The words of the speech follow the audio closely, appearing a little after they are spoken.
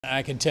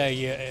I can tell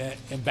you,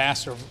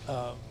 Ambassador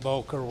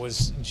Volker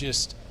was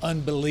just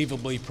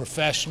unbelievably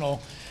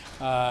professional.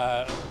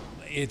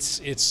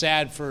 It's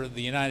sad for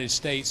the United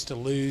States to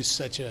lose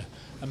such a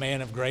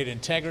man of great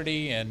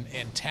integrity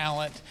and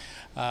talent.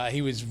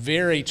 He was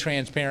very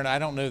transparent. I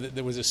don't know that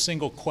there was a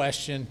single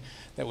question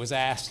that was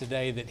asked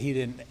today that he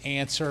didn't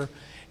answer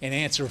and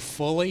answer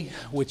fully,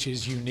 which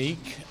is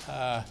unique.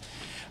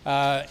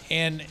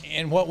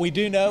 And what we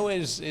do know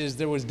is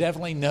there was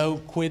definitely no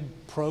quid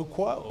pro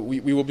quo.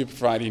 We will be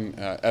providing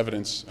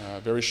evidence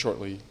very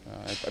shortly,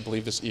 I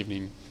believe this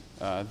evening,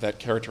 that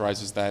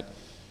characterizes that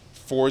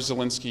for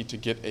Zelensky to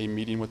get a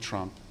meeting with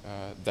Trump,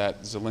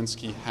 that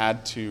Zelensky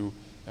had to,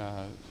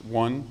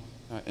 one,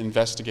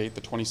 investigate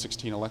the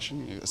 2016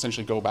 election,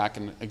 essentially go back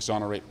and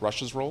exonerate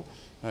Russia's role,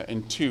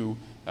 and two,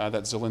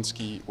 that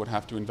Zelensky would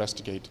have to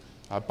investigate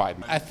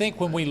Biden. I think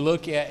when we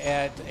look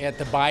at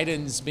the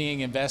Bidens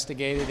being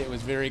investigated, it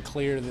was very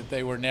clear that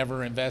they were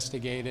never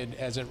investigated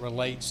as it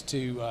relates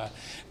to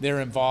their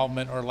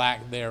involvement or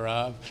lack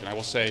thereof. And I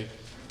will say,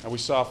 we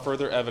saw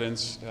further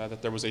evidence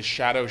that there was a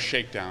shadow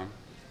shakedown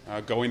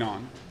going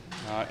on,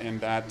 and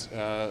that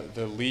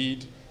the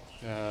lead,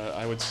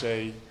 I would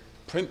say,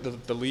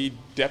 the lead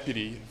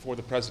deputy for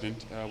the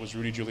president was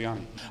Rudy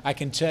Giuliani. I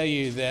can tell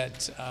you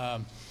that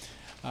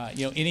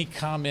any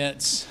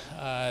comments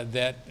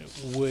that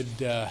would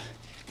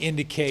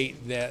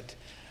indicate that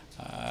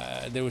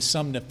there was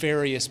some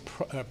nefarious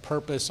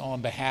purpose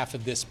on behalf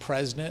of this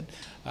president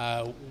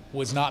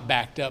was not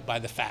backed up by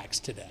the facts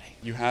today.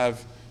 You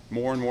have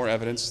more and more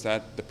evidence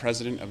that the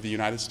President of the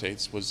United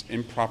States was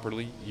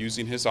improperly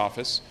using his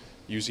office,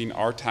 using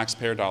our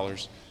taxpayer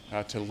dollars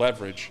to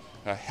leverage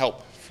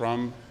help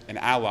from an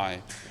ally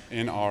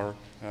in our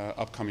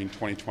upcoming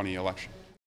 2020 election.